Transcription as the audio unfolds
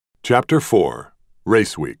Chapter 4.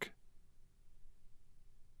 Race Week.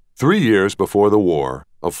 3 years before the war,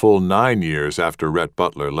 a full 9 years after Rhett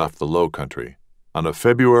Butler left the Low Country, on a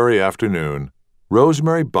February afternoon,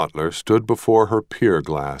 Rosemary Butler stood before her pier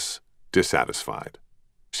glass, dissatisfied.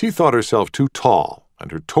 She thought herself too tall, and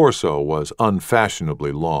her torso was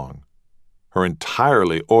unfashionably long. Her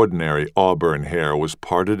entirely ordinary auburn hair was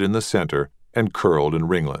parted in the center and curled in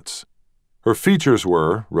ringlets. Her features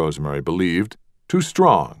were, Rosemary believed, too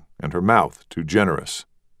strong, and her mouth too generous.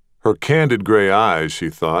 Her candid gray eyes,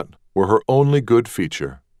 she thought, were her only good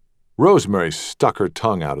feature. Rosemary stuck her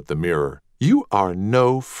tongue out at the mirror. "You are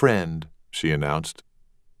no friend," she announced.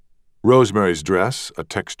 Rosemary's dress, a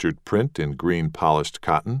textured print in green polished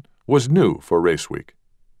cotton, was new for Race Week.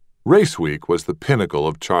 Race Week was the pinnacle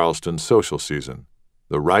of Charleston's social season.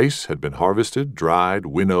 The rice had been harvested, dried,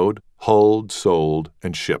 winnowed, hulled, sold,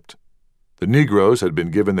 and shipped. The Negroes had been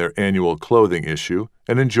given their annual clothing issue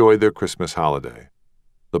and enjoyed their Christmas holiday.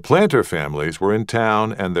 The planter families were in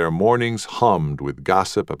town, and their mornings hummed with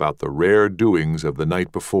gossip about the rare doings of the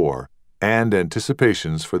night before and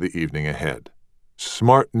anticipations for the evening ahead.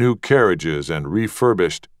 Smart new carriages and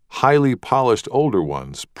refurbished, highly polished older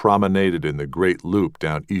ones promenaded in the great loop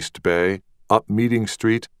down East Bay, up Meeting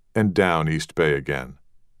Street, and down East Bay again.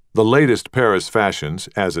 The latest Paris fashions,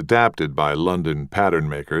 as adapted by London pattern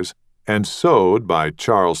makers and sewed by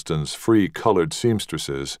Charleston's free-colored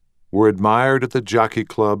seamstresses, were admired at the Jockey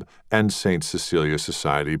Club and St. Cecilia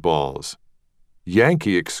Society balls.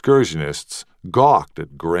 Yankee excursionists gawked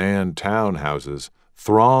at grand townhouses,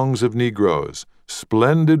 throngs of Negroes,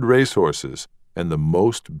 splendid racehorses, and the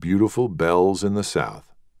most beautiful belles in the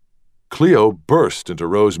South. Cleo burst into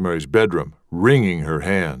Rosemary's bedroom, wringing her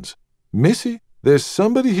hands. "Missy, there's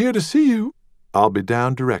somebody here to see you." "I'll be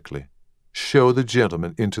down directly. Show the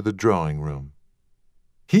gentleman into the drawing-room."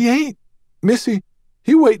 "He ain't, Missy.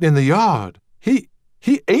 He waiting in the yard. He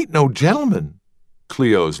ain't no gentleman."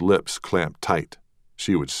 Cleo's lips clamped tight.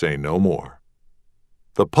 She would say no more.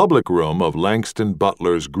 The public room of Langston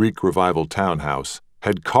Butler's Greek Revival townhouse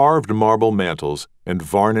had carved marble mantels and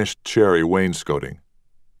varnished cherry wainscoting.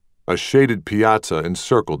 A shaded piazza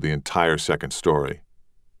encircled the entire second story.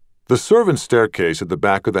 The servants' staircase at the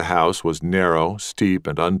back of the house was narrow, steep,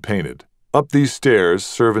 and unpainted. Up these stairs,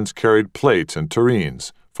 servants carried plates and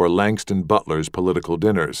tureens for Langston Butler's political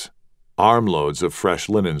dinners. Armloads of fresh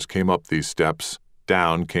linens came up these steps.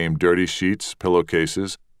 Down came dirty sheets,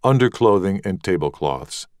 pillowcases, underclothing, and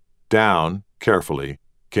tablecloths. Down, carefully,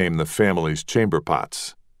 came the family's chamber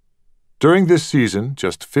pots. During this season,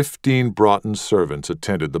 just 15 Broughton servants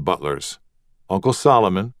attended the Butlers. Uncle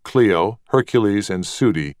Solomon, Cleo, Hercules, and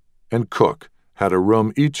Sudie, and Cook had a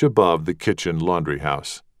room each above the kitchen laundry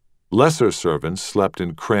house. Lesser servants slept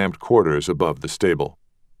in cramped quarters above the stable.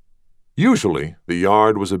 Usually, the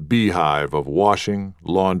yard was a beehive of washing,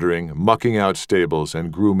 laundering, mucking out stables,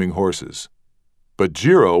 and grooming horses. But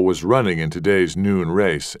Giro was running in today's noon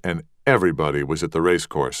race, and everybody was at the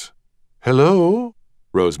racecourse. "Hello,"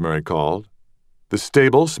 Rosemary called. The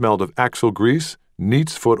stable smelled of axle grease,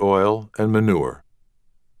 neat's foot oil, and manure.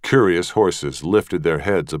 Curious horses lifted their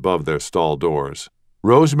heads above their stall doors.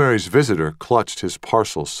 Rosemary's visitor clutched his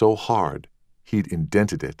parcel so hard he'd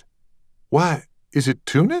indented it. "Why, is it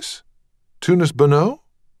Tunis? Tunis Bonneau?"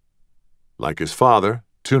 Like his father,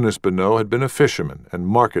 Tunis Bonneau had been a fisherman and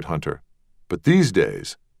market hunter, but these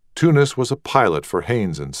days Tunis was a pilot for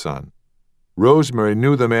Haynes & Son. Rosemary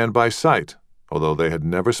knew the man by sight, although they had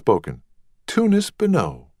never spoken. "Tunis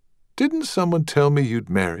Bonneau, didn't someone tell me you'd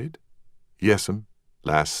married?" "Yes'm,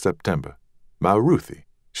 last September. My Ruthie.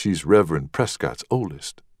 She's Reverend Prescott's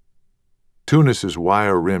oldest." Tunis's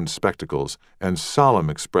wire-rimmed spectacles and solemn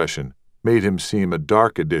expression made him seem a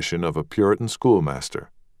dark edition of a Puritan schoolmaster.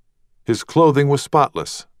 His clothing was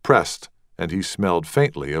spotless, pressed, and he smelled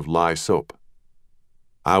faintly of lye soap.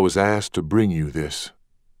 "I was asked to bring you this."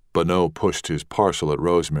 Bonneau pushed his parcel at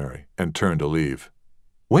Rosemary and turned to leave.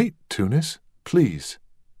 "Wait, Tunis, please.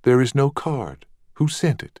 There is no card. Who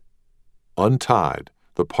sent it?" Untied,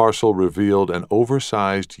 the parcel revealed an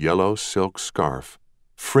oversized yellow silk scarf,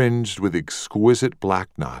 fringed with exquisite black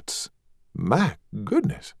knots. "My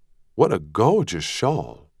goodness, what a gorgeous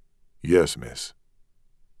shawl." "Yes, miss."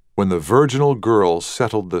 When the virginal girl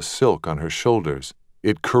settled the silk on her shoulders,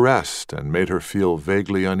 it caressed and made her feel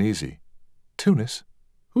vaguely uneasy. "Tunis,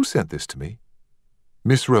 who sent this to me?"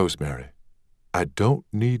 "Miss Rosemary. I don't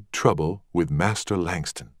need trouble with Master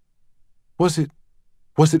Langston." Was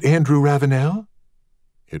it Andrew Ravenel?"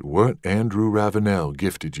 "It weren't Andrew Ravenel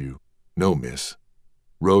gifted you. No, miss."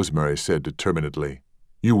 Rosemary said determinedly,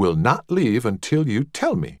 "You will not leave until you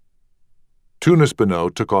tell me." Tunis Bonneau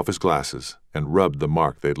took off his glasses and rubbed the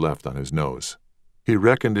mark they'd left on his nose. He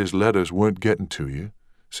reckoned his letters weren't getting to you,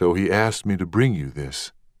 so he asked me to bring you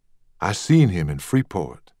this. I seen him in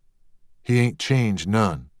Freeport. He ain't changed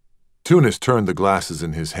none. Tunis turned the glasses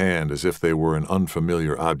in his hand as if they were an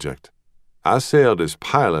unfamiliar object. I sailed as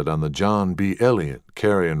pilot on the John B. Elliott,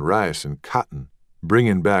 carrying rice and cotton,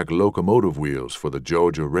 bringing back locomotive wheels for the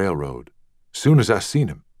Georgia Railroad. Soon as I seen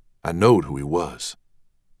him, I knowed who he was.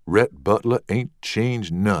 Rhett Butler ain't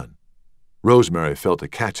changed none. Rosemary felt a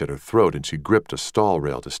catch at her throat, and she gripped a stall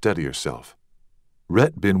rail to steady herself.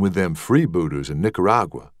 Rhett been with them freebooters in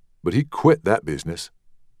Nicaragua, but he quit that business.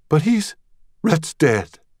 But Rhett's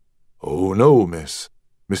dead. Oh, no, miss.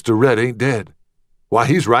 Mr. Rhett ain't dead. Why,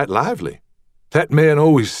 he's right lively. That man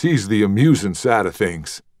always sees the amusing side of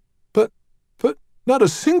things. But not a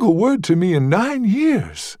single word to me in 9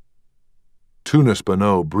 years. Tunis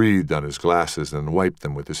Bonneau breathed on his glasses and wiped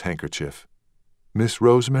them with his handkerchief. Miss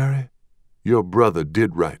Rosemary, your brother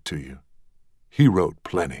did write to you. He wrote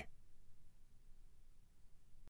plenty.